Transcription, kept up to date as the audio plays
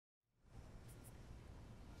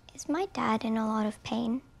Is my dad in a lot of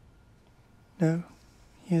pain? No,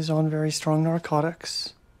 he is on very strong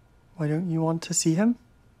narcotics. Why don't you want to see him?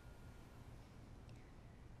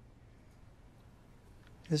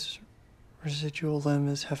 His residual limb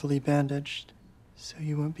is heavily bandaged, so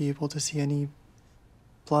you won't be able to see any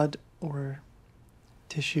blood or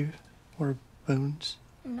tissue or bones.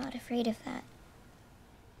 I'm not afraid of that.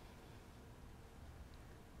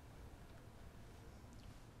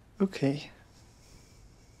 Okay.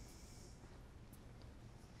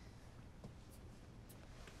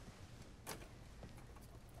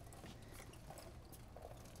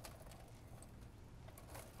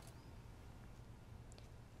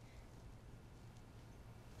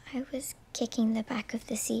 I was kicking the back of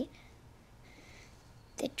the seat.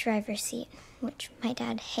 The driver's seat, which my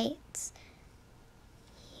dad hates.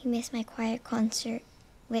 He missed my quiet concert,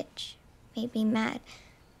 which made me mad,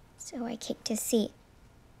 so I kicked his seat.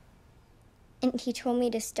 And he told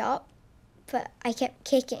me to stop, but I kept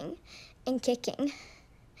kicking and kicking.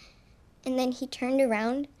 And then he turned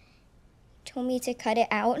around, told me to cut it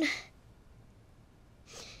out.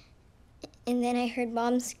 And then I heard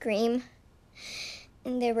Mom scream,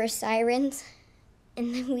 and there were sirens,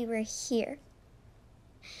 and then we were here.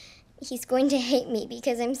 He's going to hate me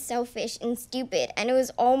because I'm selfish and stupid, and it was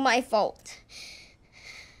all my fault.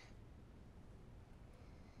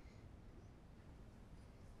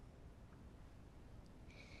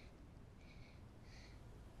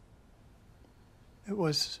 It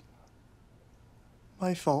was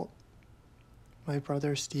my fault. My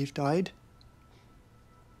brother Steve died.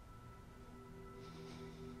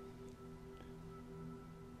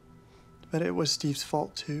 But it was Steve's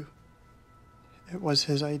fault too. It was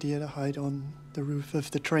his idea to hide on the roof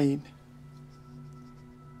of the train.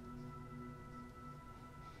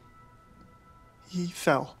 He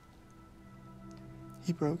fell.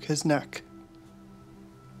 He broke his neck.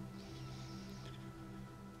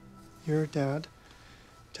 Your dad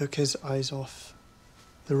took his eyes off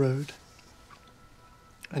the road,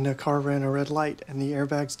 and the car ran a red light, and the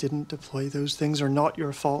airbags didn't deploy. Those things are not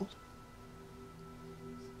your fault.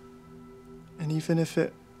 And even if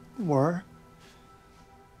it were,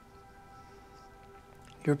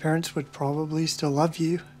 your parents would probably still love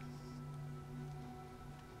you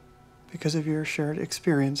because of your shared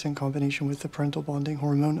experience in combination with the parental bonding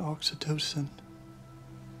hormone oxytocin.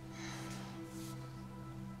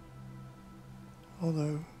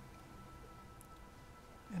 Although,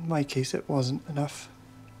 in my case, it wasn't enough.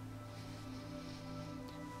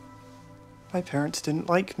 My parents didn't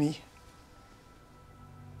like me.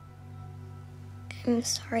 I'm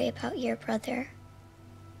sorry about your brother,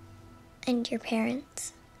 and your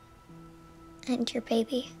parents, and your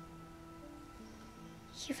baby.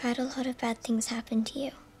 You've had a lot of bad things happen to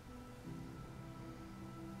you.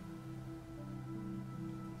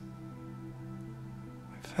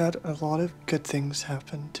 I've had a lot of good things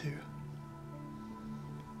happen too.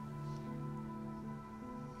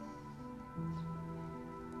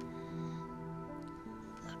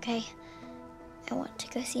 Okay, I want to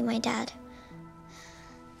go see my dad.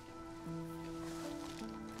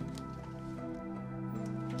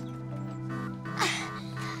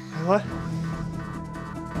 What?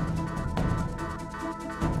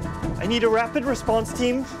 I need a rapid response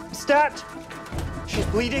team. Stat! She's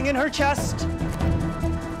bleeding in her chest.